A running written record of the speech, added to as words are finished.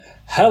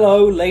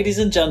Hello, ladies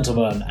and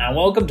gentlemen, and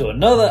welcome to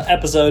another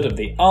episode of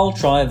the I'll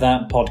Try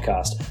That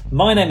podcast.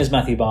 My name is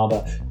Matthew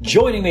Barber.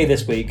 Joining me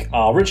this week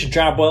are Richard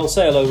Drabwell.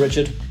 Say hello,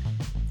 Richard.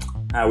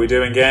 How we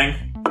doing,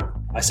 gang?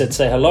 I said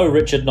say hello,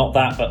 Richard, not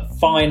that, but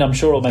fine, I'm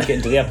sure I'll make it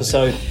into the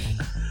episode.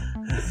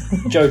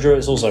 Joe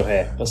Druitt's also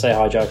here. Let's say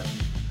hi, Joe.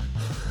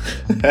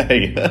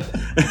 Hey.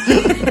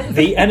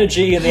 The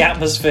energy in the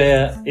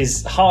atmosphere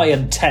is high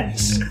and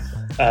tense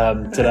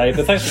today,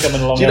 but thanks for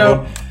coming along,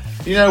 everyone.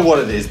 You know what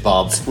it is,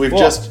 Barbs? We've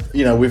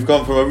we've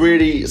gone from a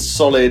really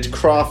solid,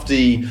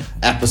 crafty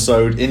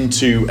episode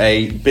into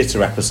a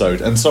bitter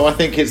episode, and so I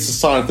think it's a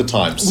sign of the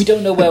times. We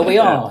don't know where we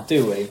are,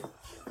 do we?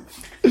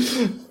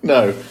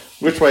 No.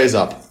 Which way is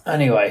up?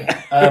 Anyway,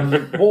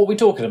 what are we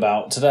talking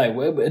about today?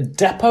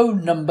 Depot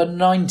number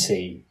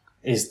 90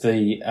 is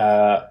the...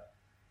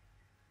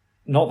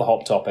 not the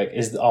hop topic,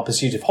 is our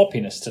pursuit of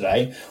hoppiness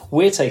today.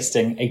 We're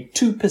tasting a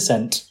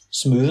 2%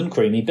 smooth and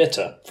creamy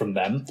bitter from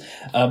them.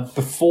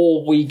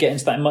 Before we get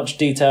into that in much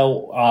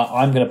detail,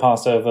 I'm going to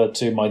pass over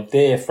to my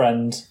dear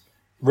friend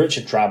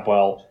Richard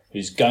Drabwell,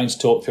 who's going to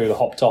talk through the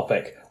hop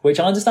topic, which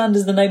I understand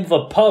is the name of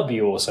a pub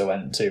you also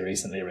went to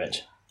recently,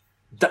 Rich.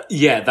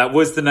 That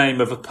was the name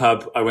of a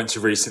pub I went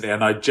to recently,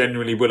 and I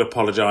genuinely will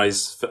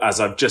apologise, as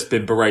I've just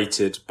been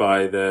berated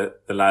by the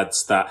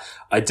lads, that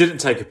I didn't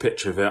take a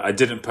picture of it, I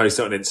didn't post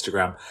it on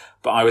Instagram,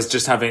 but I was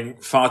just having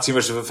far too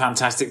much of a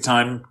fantastic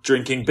time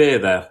drinking beer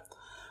there.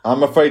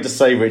 I'm afraid to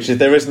say, Richard,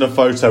 there isn't a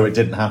photo, it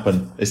didn't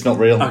happen. It's not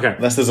real. Okay.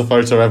 Unless there's a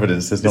photo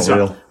evidence, it's not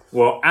real. Right.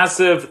 Well, as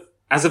of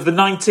the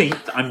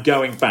 19th, I'm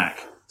going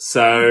back.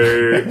 So,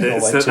 I know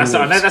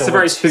that's a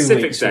very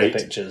specific date.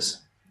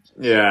 Pictures.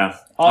 Yeah,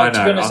 I know.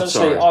 To be honest, I'm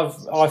actually,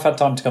 sorry. I've had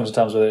time to come to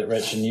terms with it,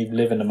 Rich, and you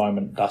live in the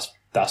moment.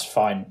 That's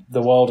fine.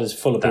 The world is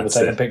full of people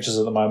taking pictures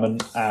at the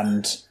moment,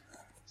 and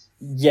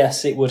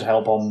yes, it would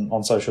help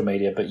on social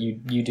media, but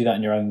you do that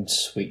in your own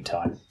sweet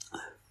time.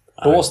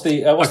 But what's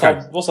the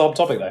hot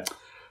topic though?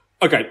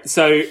 Okay,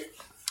 so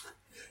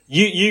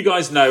you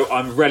guys know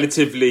I'm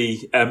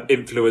relatively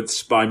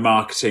influenced by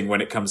marketing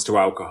when it comes to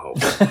alcohol.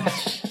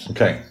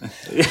 Okay.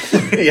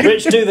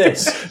 Rich, do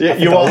this. Yeah,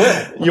 you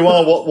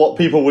are what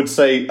people would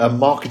say a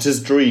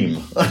marketer's dream.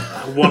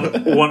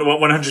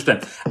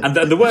 100%. And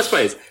the worst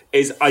part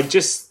is I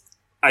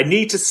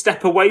need to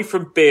step away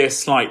from beer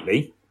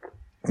slightly.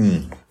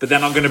 But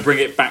then I'm going to bring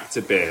it back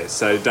to beer.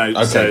 So don't.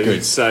 Okay,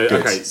 good. I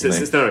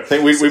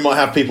think we might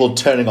have people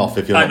turning off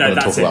if you're not going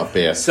to talk about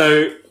beer.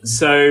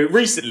 So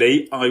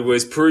recently I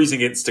was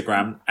perusing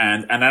Instagram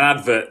and an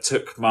advert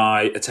took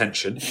my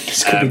attention.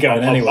 This could be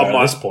going anywhere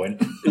at this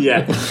point.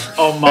 Yeah,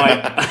 on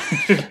my.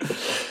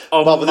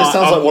 But this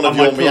sounds like one of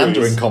your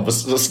meandering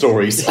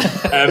stories.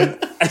 Yeah.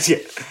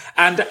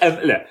 And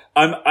look,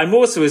 I'm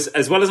also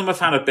as well as I'm a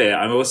fan of beer,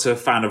 I'm also a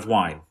fan of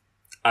wine.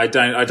 I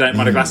don't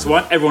mind a glass of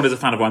wine. Everyone is a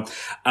fan of wine.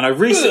 And I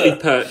recently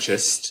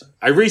purchased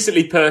a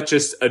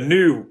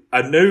new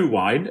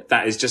wine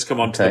that has just come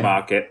onto the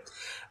market,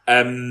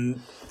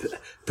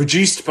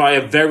 produced by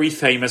a very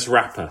famous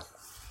rapper.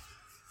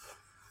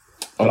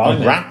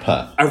 A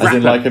rapper? As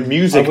in like a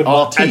music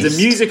artist? As a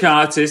music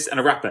artist and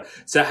a rapper.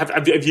 So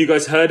have you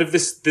guys heard of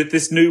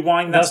this new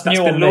wine that's new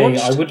been on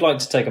launched? Me. I would like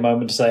to take a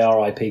moment to say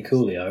R.I.P.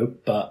 Coolio,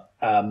 but...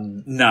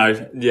 No,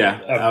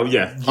 yeah. I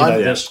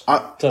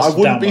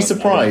wouldn't be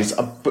surprised,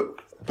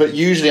 but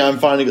usually I'm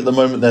finding at the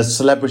moment there's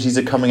celebrities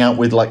are coming out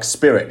with like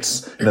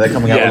spirits. They're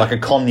coming out with like a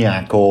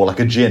cognac or like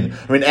a gin.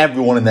 I mean,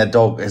 everyone and their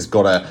dog has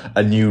got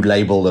a new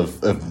label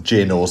of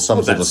gin or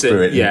some sort of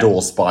spirit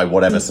endorsed by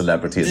whatever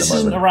celebrity at the moment. This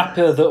isn't a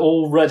rapper that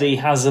already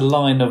has a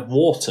line of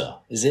water,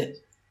 is it?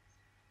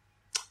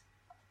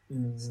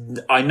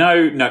 I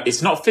know, no,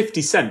 it's not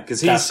 50 Cent because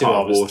he's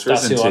part of water,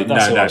 isn't he?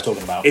 That's what I was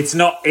talking about. It's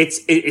not.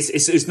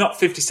 It's not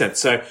 50 Cent.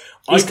 So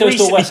East Coast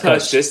or West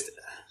Coast?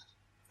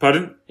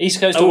 Pardon? East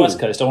Coast or West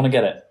Coast? I want to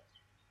get it.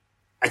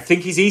 I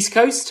think he's East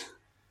Coast.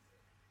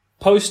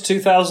 Post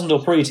 2000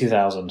 or pre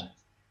 2000?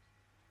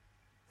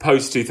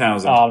 Post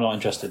 2000. Oh, I'm not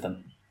interested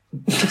then.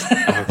 No.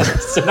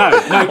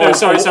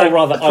 Sorry. Or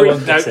rather,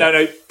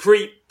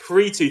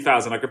 Pre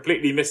 2000. I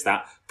completely missed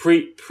that.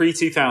 Pre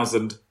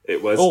 2000. It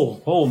was.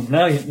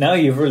 Now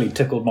you've really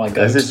tickled my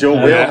goat. This is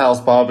your wheelhouse,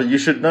 Barber. You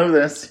should know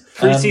this.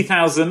 Pre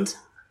 2000.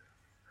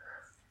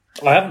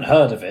 I haven't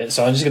heard of it,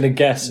 so I'm just going to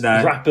guess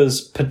rappers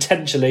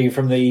potentially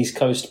from the East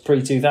Coast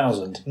pre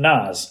 2000.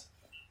 Nas.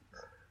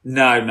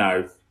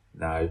 No.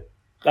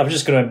 I'm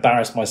just going to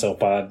embarrass myself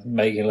by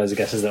making loads of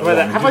guesses that are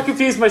wrong. Have I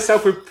confused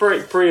myself with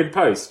pre and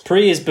post?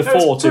 Pre is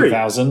before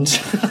 2000.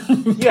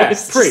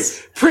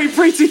 Yes,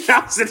 pre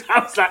 2000. I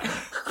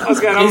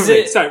was going on with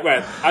it. So,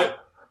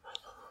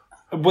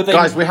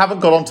 guys, we haven't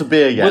got on to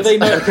beer yet. Were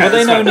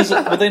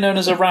they known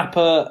as a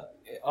rapper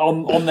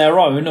on their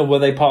own, or were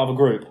they part of a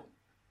group?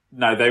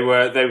 No, they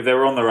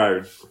were on their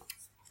own.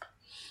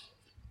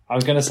 I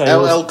was going to say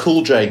LL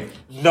Cool J.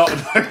 Not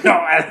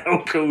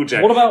LL Cool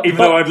J. What about even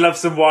though I'd love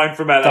some wine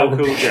from LL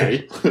Cool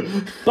J.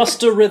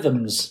 Buster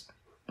Rhythms.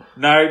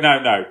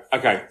 No.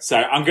 Okay, so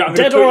I'm going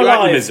to Dead put or you out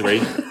of alive?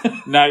 misery.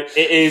 No,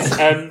 it is.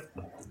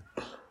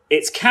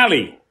 It's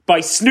Cali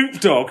by Snoop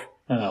Dogg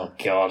Oh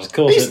God! Of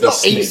course, he's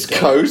not East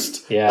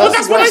Coast. Yeah,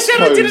 that's what I said.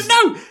 Coast. I didn't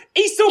know.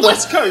 East or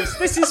West Coast.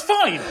 This is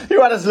fine.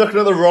 You had us looking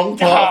at the wrong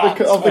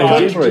part of the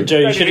country. Joe,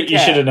 you should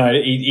have known.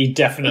 He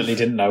definitely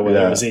didn't know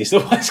whether it was East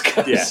or West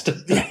Coast.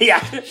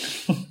 Yeah.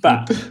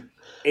 But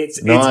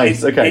it's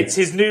nice. It's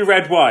his new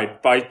red wine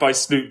by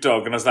Snoop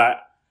Dogg, and I was like,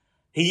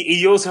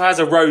 he also has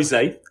a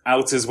rosé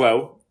out as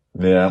well.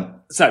 Yeah.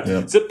 So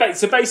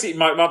basically,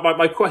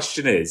 my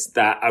question is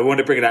that I want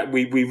to bring it up.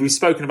 We've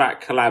spoken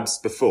about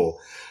collabs before,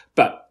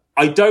 but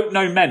I don't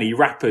know many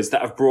rappers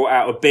that have brought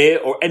out a beer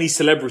or any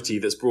celebrity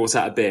that's brought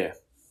out a beer.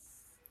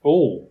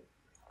 Oh,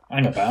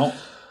 hang about.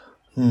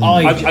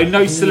 I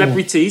know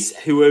celebrities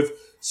who have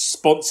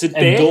sponsored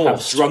beer,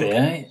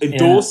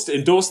 endorsed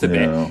the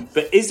beer.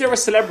 But is there a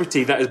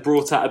celebrity that has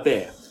brought out a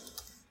beer?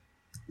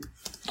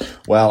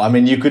 Well, I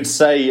mean, you could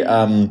say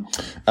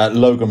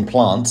Logan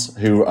Plant,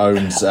 who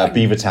owns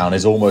Beavertown,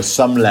 is almost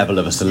some level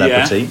of a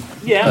celebrity.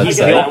 Yeah.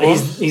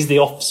 He's the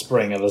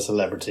offspring of a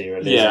celebrity,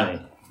 really, isn't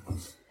he?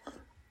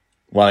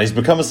 Well, he's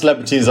become a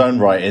celebrity in his own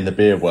right in the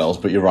beer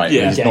world, but you're right.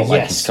 Yeah. He's not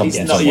like he's come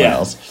from somewhere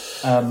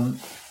else.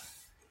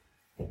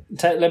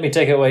 Let me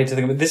take it away to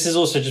the... This has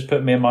also just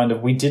put me in mind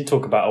of... We did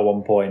talk about at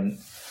one point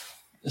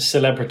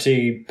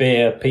celebrity,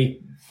 beer,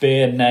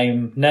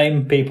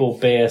 name, people,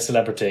 beer,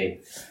 celebrity.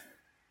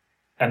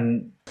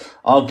 And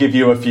I'll give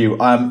you a few.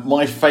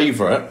 My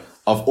favourite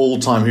of all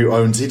time who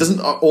owns... He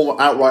doesn't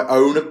outright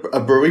own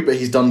a brewery, but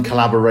he's done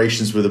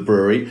collaborations with a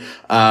brewery.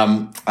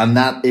 And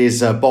that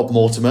is Bob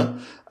Mortimer.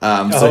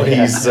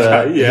 He's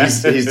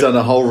done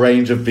a whole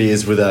range of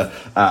beers with a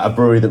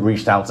brewery that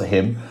reached out to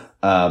him.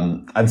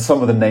 And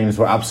some of the names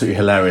were absolutely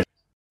hilarious.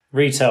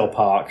 Retail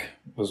Park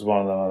was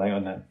one of them, I think,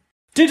 wasn't it?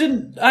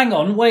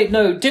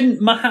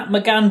 Didn't Mahatma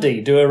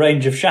Gandhi do a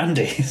range of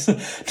shandies?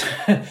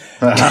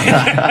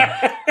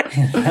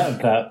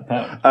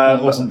 that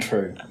wasn't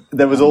true.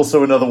 There was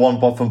also another one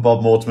from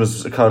Bob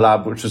Mortimer's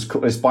collab, which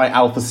was by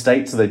Alpha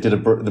State. So they did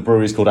the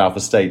brewery's called Alpha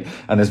State,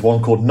 and there's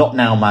one called Not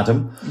Now,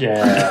 Madam.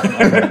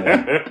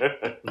 Yeah.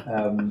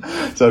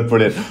 So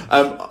brilliant.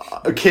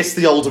 Kiss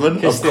the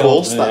Alderman,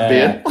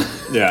 beer.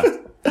 Yeah.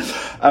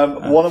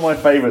 One of my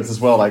favourites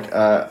as well,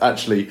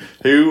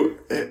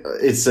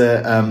 it's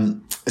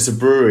a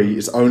brewery.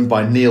 It's owned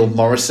by Neil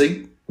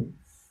Morrissey.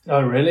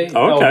 Oh, really?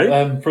 Oh,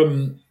 okay.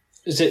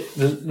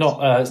 It's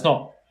not. I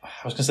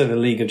was going to say the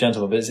League of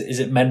Gentlemen, but is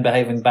it Men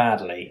Behaving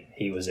Badly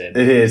he was in?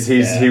 It is.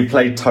 He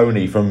played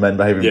Tony from Men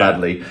Behaving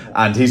Badly,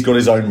 and he's got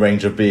his own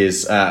range of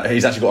beers.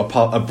 He's actually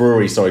got a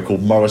brewery,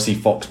 called Morrissey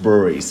Fox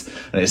Breweries,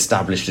 and it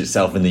established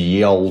itself in the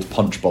ye old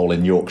Punch Bowl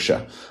in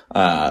Yorkshire.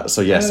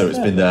 So it's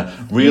been the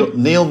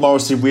Neil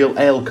Morrissey Real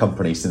Ale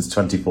Company since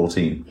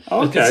 2014. Okay. I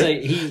was going to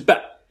say,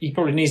 he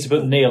probably needs to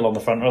put Neil on the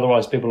front,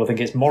 otherwise people will think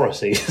it's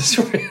Morrissey.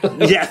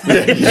 Yeah.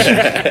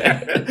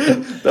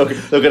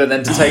 They'll get an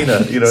entertainer,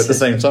 at the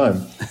same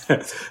time.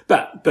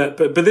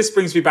 But this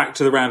brings me back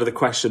to the round of the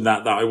question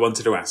that I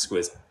wanted to ask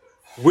was,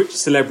 which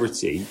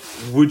celebrity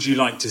would you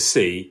like to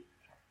see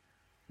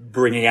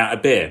bringing out a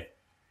beer?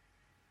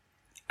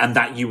 And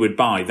that you would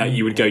buy, that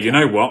you would go, you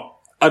know what?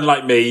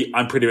 Unlike me,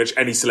 I'm pretty much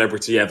any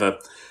celebrity ever.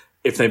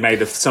 If they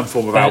made some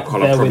form of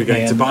alcohol, I'm probably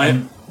going to buy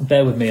it.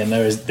 Bear with me, and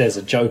there's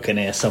a joke in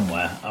here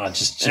somewhere. I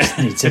just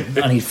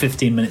I need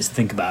 15 minutes to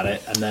think about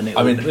it, and then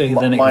my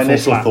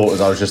initial thought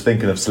was I was just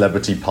thinking of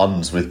celebrity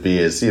puns with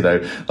beers. We've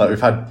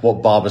had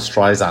Barbra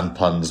Streisand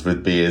puns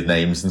with beer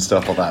names and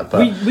stuff like that.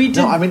 But I'm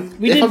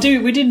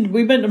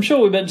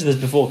sure we mentioned this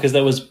before because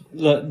there was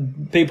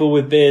people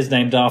with beers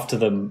named after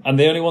them, and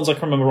the only ones I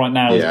can remember right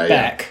now is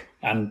Beck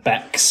and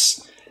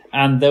Beck's.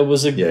 And there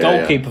was a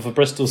goalkeeper for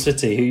Bristol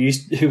City who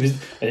used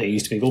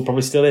to be called,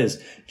 probably still is,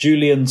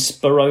 Julian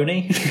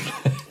Speroni.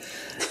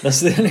 That's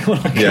the only one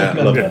I can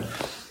remember.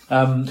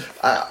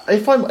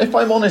 If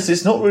I'm honest,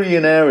 it's not really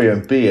an area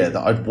in beer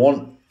that I'd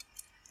want.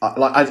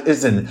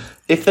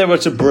 If they were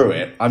to brew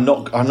it, I'm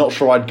not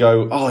sure I'd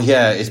go, oh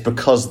yeah, it's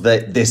because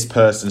this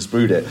person's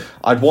brewed it.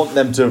 I'd want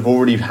them to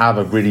already have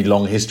a really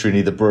long history in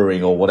either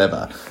brewing or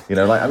whatever.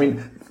 Don't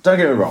get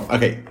me wrong.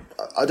 Okay.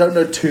 I don't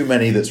know too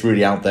many that's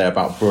really out there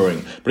about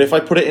brewing, but if I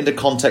put it into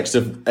context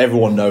of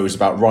everyone knows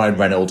about Ryan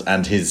Reynolds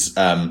and his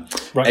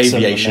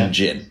aviation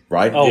gin,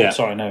 right? Oh,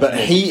 sorry, no. But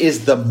he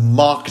is the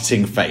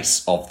marketing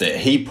face of it.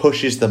 He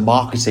pushes the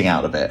marketing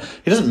out of it.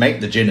 He doesn't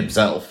make the gin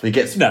himself. He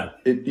gets,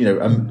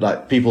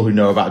 people who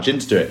know about gin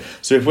to do it.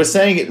 So if we're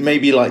saying it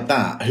maybe like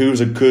that,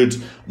 who's a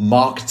good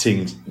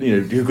marketing,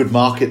 who could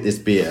market this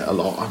beer a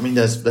lot? I mean,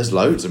 there's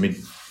loads. I mean,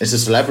 it's a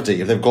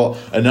celebrity. If they've got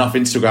enough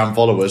Instagram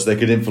followers, they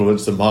could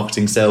influence the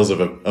marketing sales of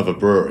a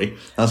brewery.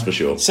 That's for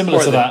sure.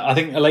 Similar to that, I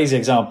think a lazy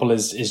example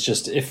is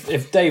just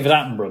if David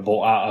Attenborough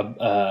bought out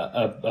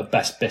a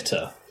Best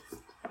Bitter,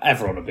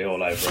 everyone would be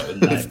all over it,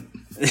 wouldn't they?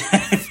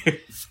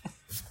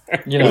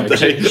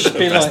 Just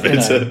be like,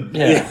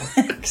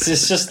 because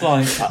it's just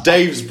like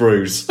Dave's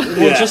brews.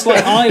 Well, just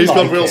like he's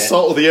got real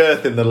salt of the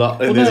earth in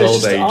his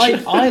old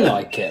age. I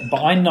like it,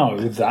 but I know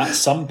that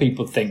some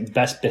people think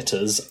Best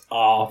Bitters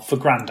are for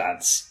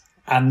granddads,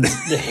 and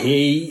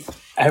he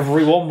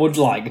everyone would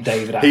like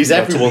David Attenborough. He's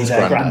everyone's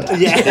granddad.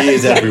 Yeah. He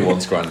is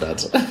everyone's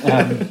granddad.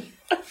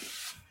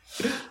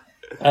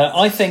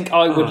 I think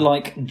I would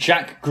like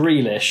Jack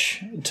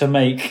Grealish to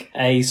make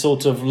a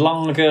sort of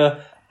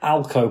lager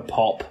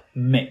alcopop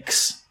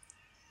mix.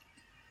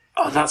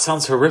 Oh, that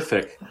sounds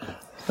horrific.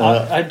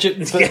 But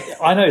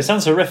I know it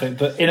sounds horrific,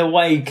 but in a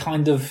way,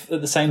 kind of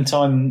at the same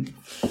time,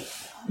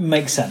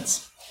 makes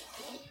sense.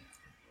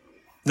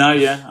 No,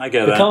 yeah, I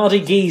get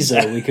Bacardi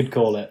Geezer, we could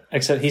call it,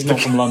 except he's not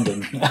from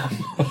London.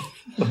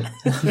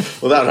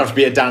 Well, that would have to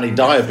be a Danny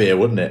Dyer beer,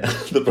 wouldn't it?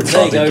 The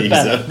Bacardi there you go,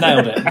 Geezer. Ben.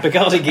 Nailed it.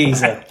 Bacardi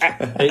Geezer.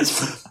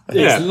 It's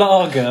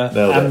lager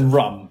and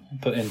rum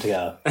put in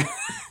together.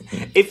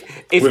 If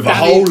with a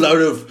whole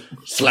load of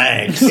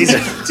slangs.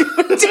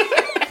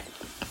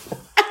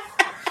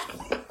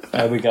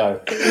 There we go.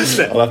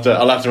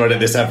 I'll have to edit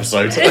this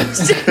episode.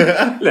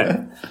 Look,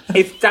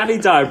 if Danny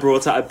Dyer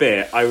brought out a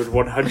beer, I would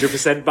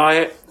 100% buy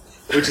it,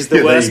 which is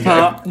the worst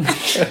part.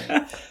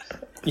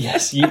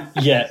 Yes,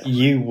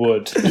 you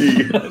would.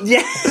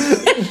 Yeah.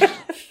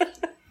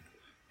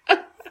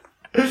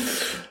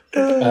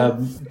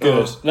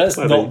 Good. Let's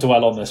not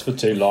dwell on this for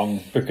too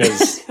long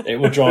because it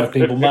will drive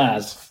people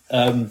mad.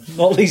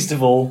 Not least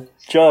of all,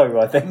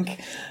 Joe, I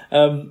think.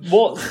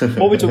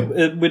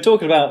 We're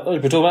talking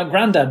about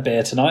Grandad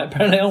beer tonight,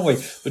 apparently, aren't we?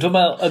 We're talking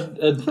about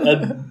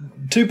a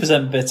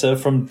 2% bitter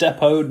from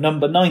Depot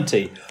Number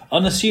 90,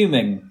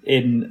 unassuming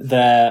in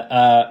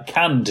their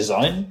can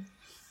design.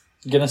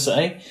 I'm gonna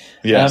say,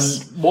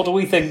 yes. What do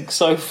we think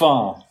so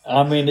far?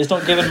 I mean, it's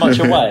not giving much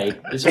away.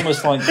 It's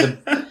almost like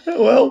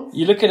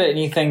you look at it and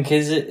you think,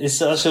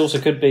 it also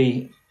could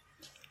be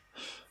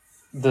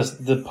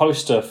the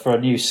poster for a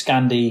new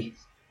Scandi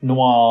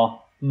noir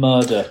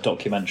murder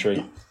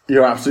documentary.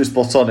 You're absolutely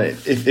spot on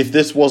it. If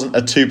this wasn't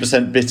a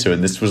 2% bitter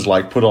and this was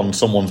like put on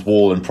someone's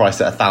wall and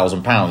priced at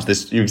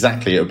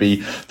 £1,000, it would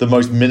be the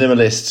most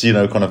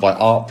minimalist, kind of like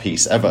art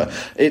piece ever.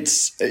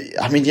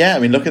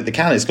 Look at the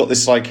can. It's got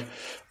this like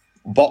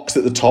box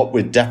at the top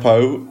with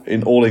Depot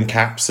in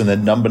caps and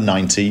then number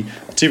 90,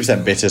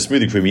 2% bitter,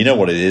 smooth and creamy, you know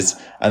what it is.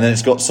 And then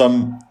it's got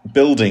some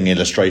building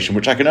illustration,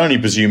 which I can only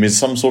presume is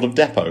some sort of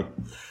depot.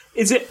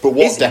 Is it? But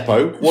what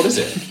depot? What is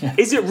it?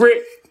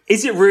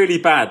 Is it really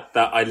bad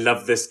that I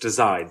love this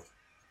design?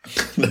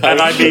 No,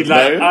 and I mean,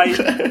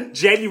 I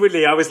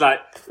genuinely, I was like,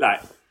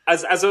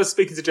 as I was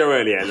speaking to Joe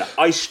earlier,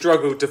 I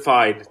struggled to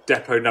find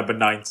Depot Number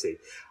 90.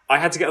 I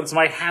had to get onto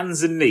my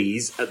hands and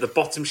knees at the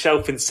bottom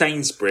shelf in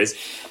Sainsbury's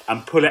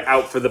and pull it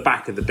out for the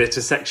back of the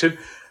bitter section.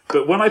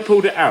 But when I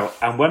pulled it out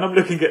and when I'm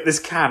looking at this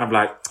can, I'm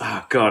like,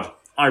 oh God,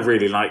 I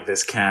really like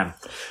this can.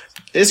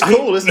 It's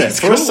cool, isn't it?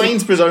 For a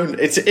Sainsbury's owned,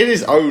 it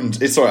is owned.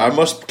 I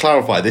must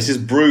clarify. This is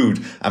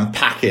brewed and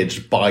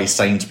packaged by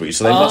Sainsbury's,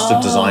 so they must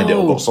have designed it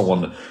or got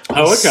someone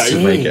to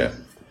make it.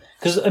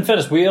 Because in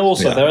fairness,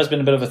 there has been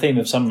a bit of a theme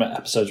of some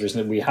episodes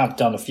recently. We have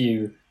done a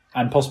few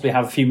and possibly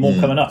have a few more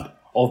coming up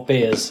of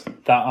beers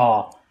that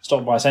are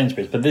stocked by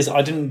Sainsbury's. But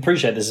I didn't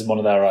appreciate this as one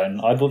of their own.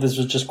 I thought this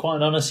was just quite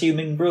an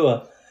unassuming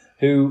brewer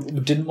who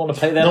didn't want to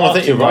pay their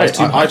marketing. No, I think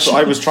you're right.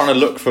 I was trying to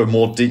look for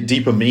more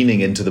deeper meaning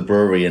into the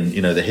brewery and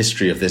the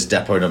history of this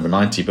Depot Number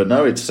 90. But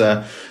no, it's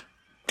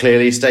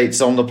clearly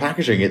states on the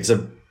packaging it's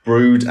a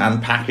brewed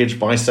and packaged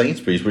by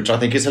Sainsbury's, which I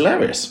think is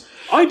hilarious.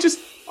 I just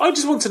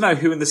want to know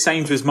who in the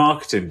Sainsbury's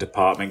marketing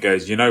department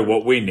goes,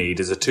 what we need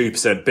is a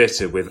 2%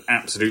 bitter with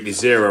absolutely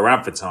zero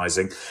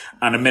advertising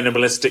and a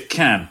minimalistic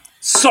can.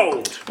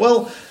 Sold!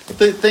 Well,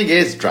 the thing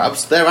is,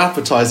 Drabs, their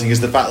advertising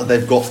is the fact that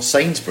they've got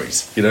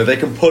Sainsbury's. They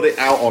can put it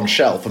out on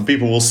shelf and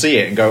people will see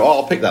it and go,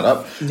 I'll pick that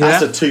up. Yeah.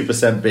 That's a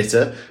 2%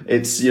 bitter.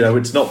 It's,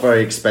 it's not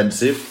very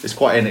expensive. It's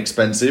quite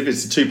inexpensive.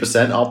 It's a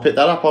 2%. I'll pick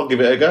that up. I'll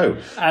give it a go.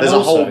 And there's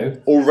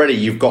already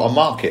you've got a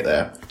market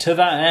there. To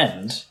that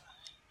end,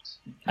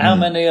 how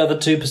many other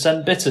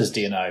 2% bitters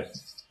do you know?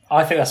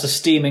 I think that's a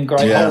steaming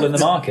great hole in the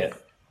market.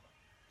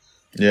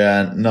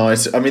 Yeah,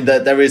 nice. I mean,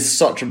 there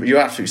is you're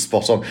absolutely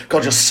spot on.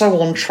 God, you're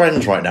so on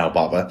trend right now,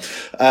 Bubba.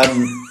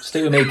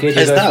 Stick with me, kid.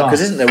 Because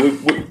isn't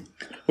there?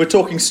 We're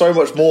talking so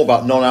much more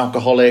about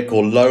non-alcoholic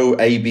or low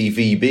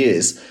ABV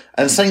beers,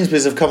 and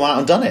Sainsbury's have come out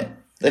and done it.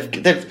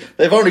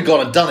 They've only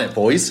gone and done it,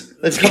 boys.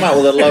 They've come out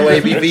with a low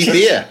ABV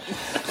beer.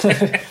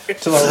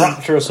 To a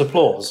rapturous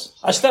applause.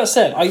 Actually, that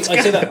said,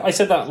 I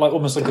said that like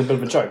almost like a bit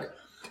of a joke.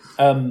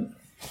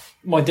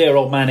 My dear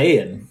old man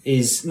Ian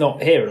is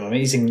not here. I mean,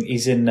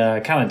 he's in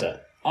Canada.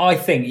 I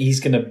think he's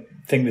going to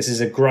think this is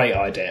a great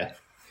idea.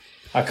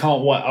 I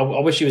can't wait.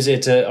 I wish he was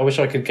here I wish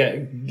I could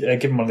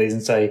give him one of these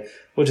and say,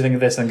 "What do you think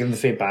of this?" and give him the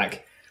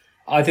feedback.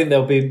 I think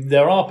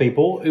there are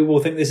people who will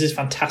think this is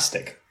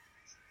fantastic.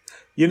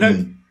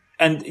 And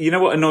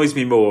what annoys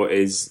me more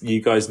is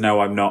you guys know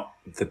I'm not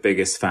the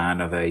biggest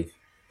fan of a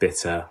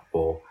bitter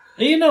or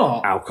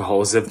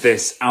alcohols of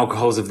this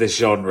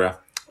genre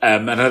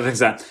and other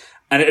things like that.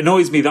 And it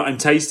annoys me that I'm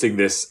tasting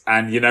this,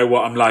 and you know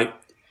what? I'm like,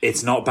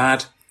 it's not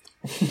bad.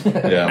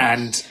 Yeah.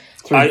 And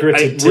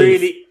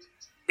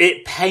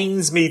it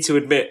pains me to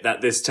admit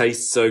that this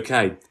tastes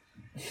okay.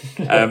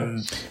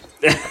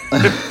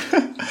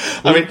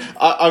 I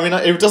mean,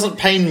 it doesn't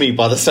pain me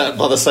by the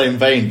same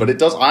vein, but it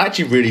does. I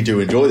actually really do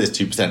enjoy this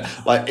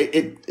 2%. Like,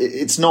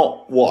 it's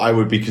not what I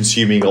would be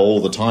consuming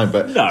all the time,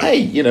 but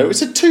hey,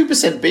 it's a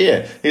 2%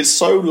 beer. It's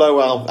so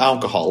low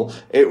alcohol.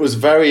 It was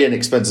very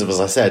inexpensive, as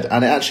I said,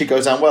 and it actually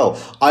goes down well.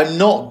 I'm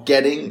not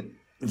getting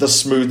the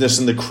smoothness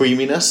and the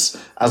creaminess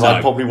as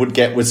I probably would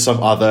get with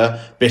some other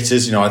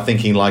bitters. I'm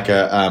thinking like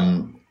a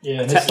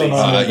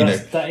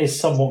Tetley's. That is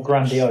somewhat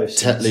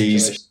grandiose.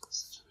 Tetley's.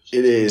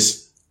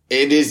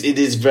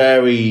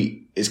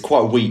 It's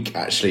quite weak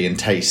actually in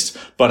taste,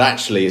 but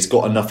actually it's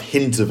got enough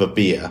hint of a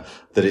beer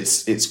that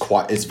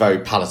it's very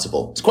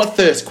palatable. It's quite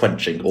thirst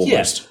quenching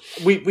almost.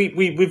 Yeah.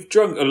 We've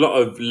drunk a lot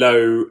of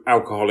low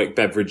alcoholic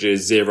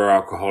beverages, zero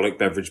alcoholic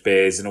beverage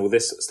beers and all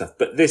this sort of stuff,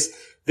 but this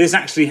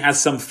actually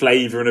has some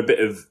flavour and a bit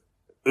of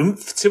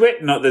oomph to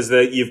it.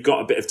 You've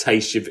got a bit of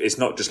taste. It's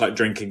not just like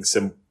drinking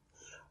some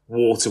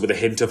water with a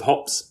hint of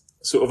hops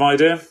sort of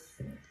idea.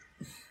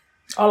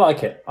 I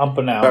like it. Up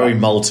and out. Very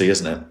malty,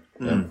 isn't it?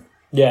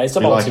 Yeah, it's a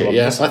malty one.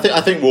 Yeah,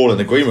 I think we're all in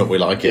agreement. We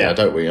like it,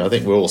 don't we? I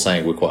think we're all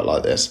saying we quite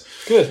like this.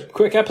 Good,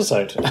 quick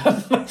episode.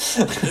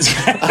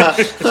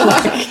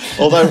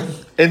 Although,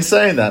 in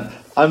saying that,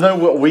 I know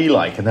what we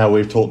like and how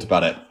we've talked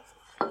about it.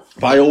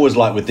 But I always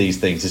like with these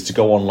things is to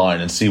go online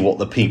and see what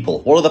are the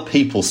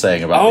people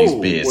saying about these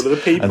beers. What are the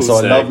people And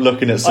so saying? I love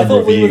looking at some I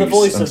thought reviews. we were the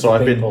voice and of so the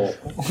I've people.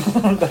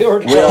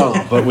 We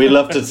are, but we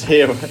love to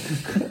hear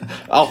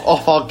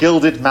off our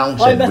gilded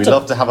mountain. We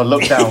love to have a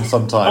look down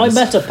sometimes.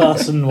 I met a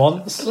person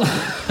once.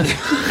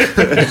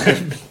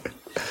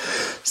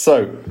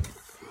 So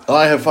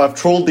I've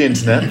trawled the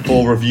internet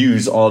for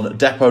reviews on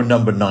Depot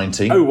number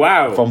 90. Oh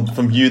wow!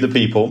 From You the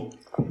People.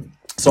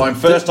 So I'm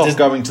first off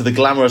going to the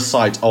glamorous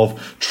site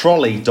of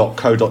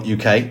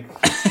trolley.co.uk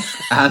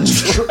and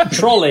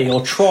trolley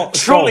or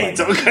trolley.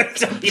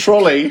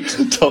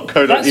 Trolley.co.uk.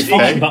 That's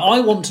fine, but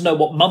I want to know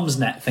what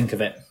Mumsnet think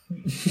of it.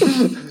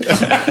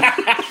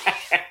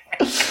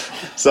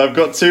 So I've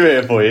got two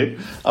here for you.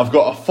 I've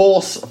got a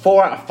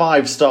 4 out of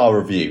 5 star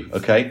review.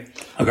 Okay.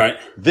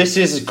 This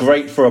is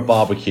great for a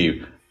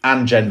barbecue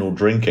and general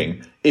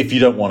drinking if you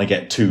don't want to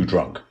get too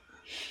drunk.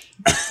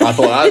 I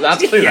thought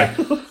that's we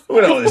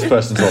know what this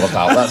person's all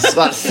about.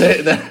 That's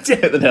it.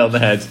 Hit the nail on the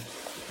head.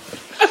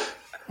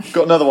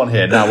 Got another one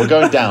here. Now we're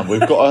going down. We've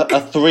got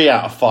a 3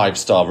 out of 5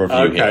 star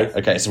review here.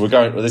 Okay, so we're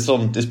going.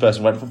 This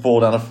person went from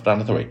 4 down to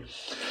 3.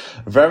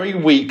 Very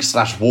weak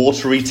 /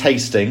 watery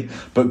tasting,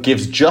 but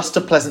gives just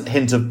a pleasant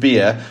hint of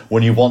beer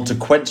when you want to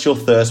quench your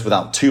thirst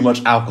without too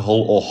much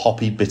alcohol or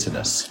hoppy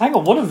bitterness. Hang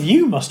on, one of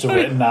you must have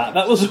written that.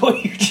 That was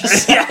what you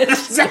just said.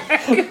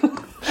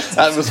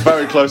 That was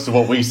very close to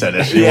what we said,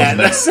 actually,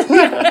 wasn't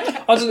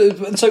it? I don't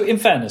know, so, in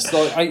fairness,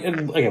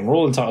 again, we're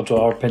all entitled to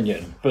our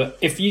opinion, but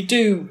if you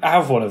do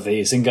have one of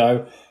these and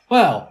go,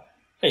 well,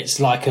 it's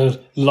like a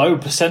low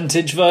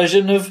percentage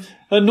version of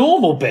a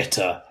normal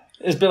bitter,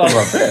 it's been like,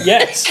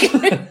 yes,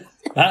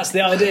 that's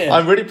the idea.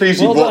 I'm really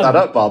pleased you brought that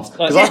up, Bobs,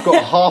 because I've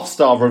got a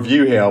half-star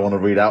review here I want to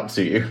read out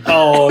to you.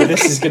 Oh,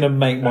 this is going to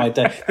make my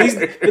day.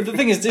 But the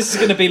thing is, this is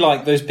going to be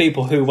like those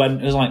people who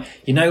went, it was like,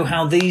 you know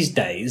how these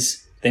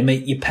days they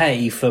make you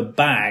pay for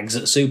bags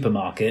at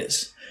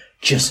supermarkets?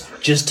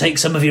 Just take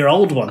some of your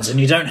old ones and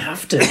you don't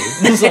have to. And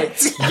it's like,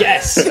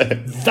 yes,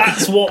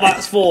 that's what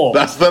that's for.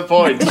 That's the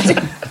point.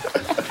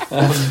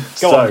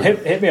 Go on,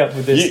 hit me up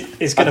with this.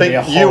 It's going to be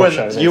a horror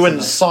show. You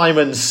and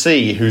Simon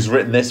C, who's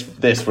written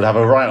this would have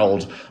a right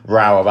old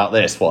row about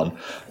this one.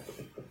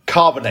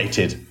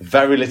 Carbonated,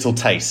 very little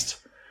taste.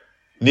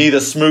 Neither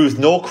smooth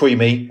nor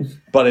creamy,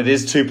 but it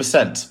is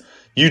 2%.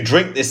 You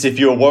drink this if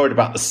you're worried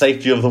about the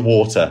safety of the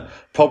water.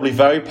 Probably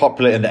very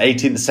popular in the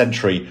 18th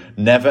century.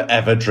 Never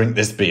ever drink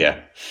this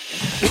beer.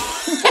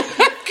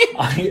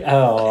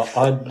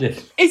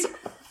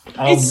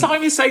 Is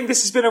Simon saying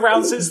this has been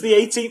around since the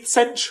 18th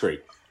century?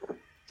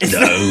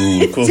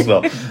 No, of course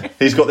not.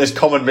 He's got this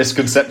common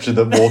misconception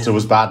that water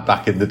was bad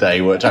back in the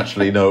day, which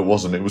actually, no, it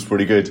wasn't. It was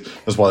pretty good.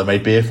 That's why they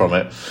made beer from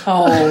it.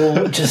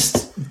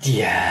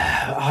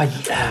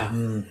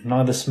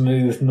 Neither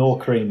smooth nor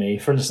creamy.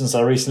 For instance,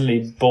 I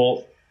recently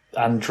bought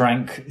and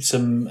drank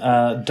some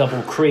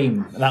double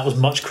cream. That was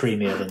much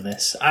creamier than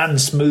this and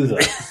smoother,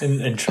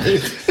 in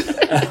truth.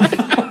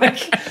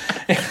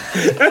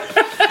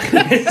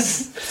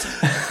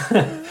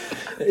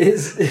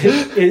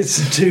 It's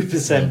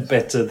 2%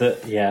 bitter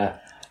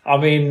I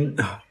mean,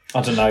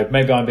 I don't know,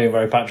 maybe I'm being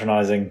very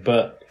patronising,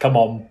 but come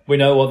on, we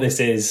know what this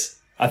is.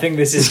 I think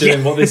this is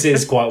doing what this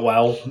is quite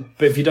well,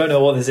 but if you don't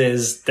know what this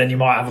is, then you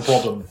might have a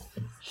problem.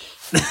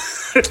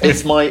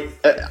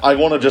 I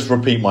want to just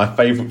repeat my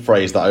favourite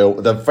phrase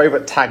the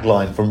favourite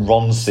tagline from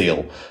Ron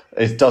Seal.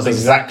 It does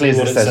exactly as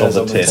it says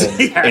on the tin.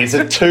 It's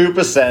a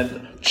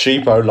 2%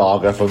 cheapo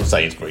lager from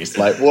Sainsbury's.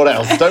 Like, what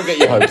else? Don't get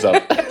your hopes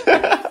up.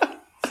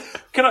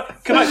 Can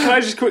I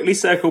just quickly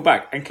circle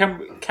back and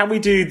can we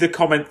do the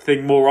comment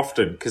thing more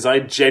often? Because I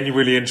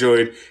genuinely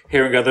enjoyed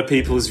hearing other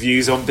people's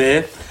views on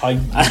beer. Of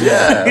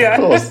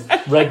course.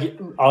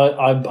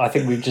 I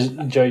think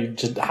Joe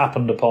just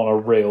happened upon a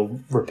real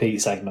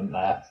repeat segment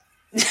there.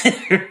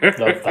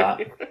 Love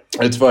that.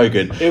 It's very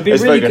good. It would be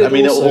it's really very good. I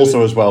mean,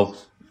 also as well.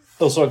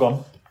 Oh, sorry, go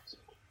on.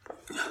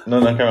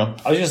 No, carry on.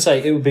 I was going to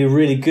say it would be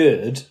really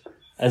good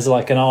as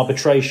like an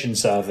arbitration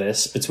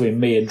service between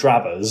me and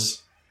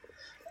Drabbers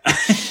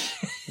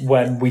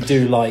when we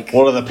do like.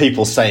 What are the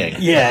people saying?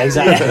 Yeah,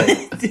 exactly.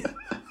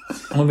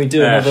 When we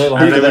do another,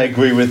 like, who do they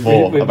agree with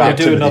more about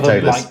do Timothy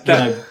another,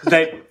 Taylor's?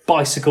 like,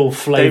 bicycle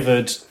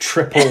flavoured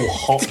triple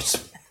hopped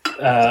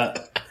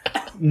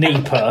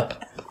Nipah.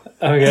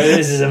 And we go,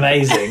 this is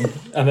amazing.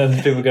 And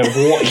then people go,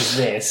 what is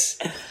this?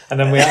 And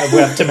then we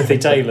have Timothy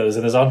Taylor's,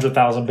 and there's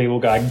 100,000 people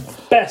going,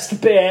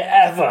 best beer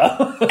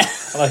ever.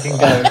 And I can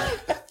go,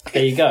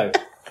 there you go.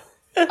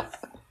 And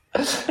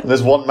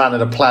there's one man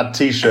in a plaid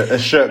t-shirt, a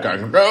shirt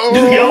going,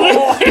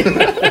 no!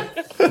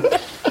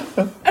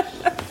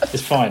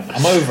 It's fine.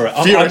 I'm over it.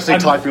 Furiously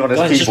typing on his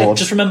keyboard.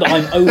 Just remember,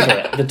 I'm over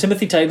it. The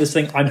Timothy Taylor's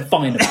thing, I'm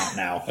fine about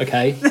now,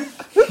 okay?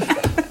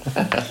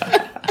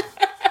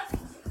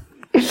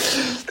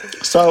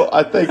 So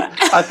I think,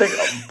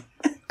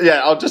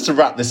 I'll just to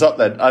wrap this up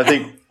then. I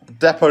think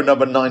Depot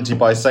number 90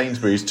 by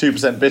Sainsbury's,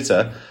 2%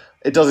 bitter.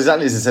 It does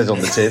exactly as it says on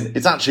the tin.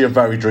 It's actually a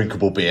very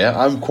drinkable beer.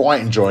 I'm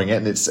quite enjoying it,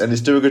 and it's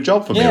doing a good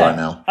job for me right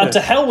now. And to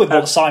hell with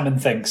what Simon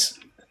thinks.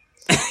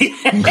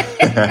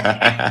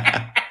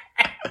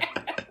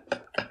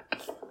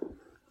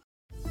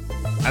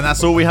 And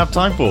that's all we have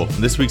time for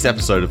this week's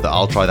episode of the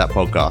I'll Try That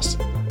podcast.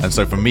 And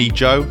so from me,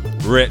 Joe,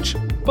 Rich,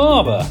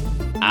 Barbara,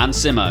 and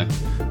Simo,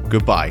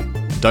 goodbye.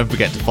 Don't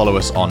forget to follow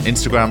us on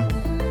Instagram,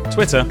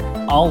 Twitter,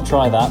 I'll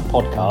try that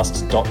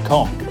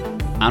podcast.com,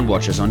 and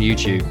watch us on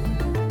YouTube.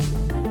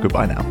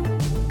 Goodbye now.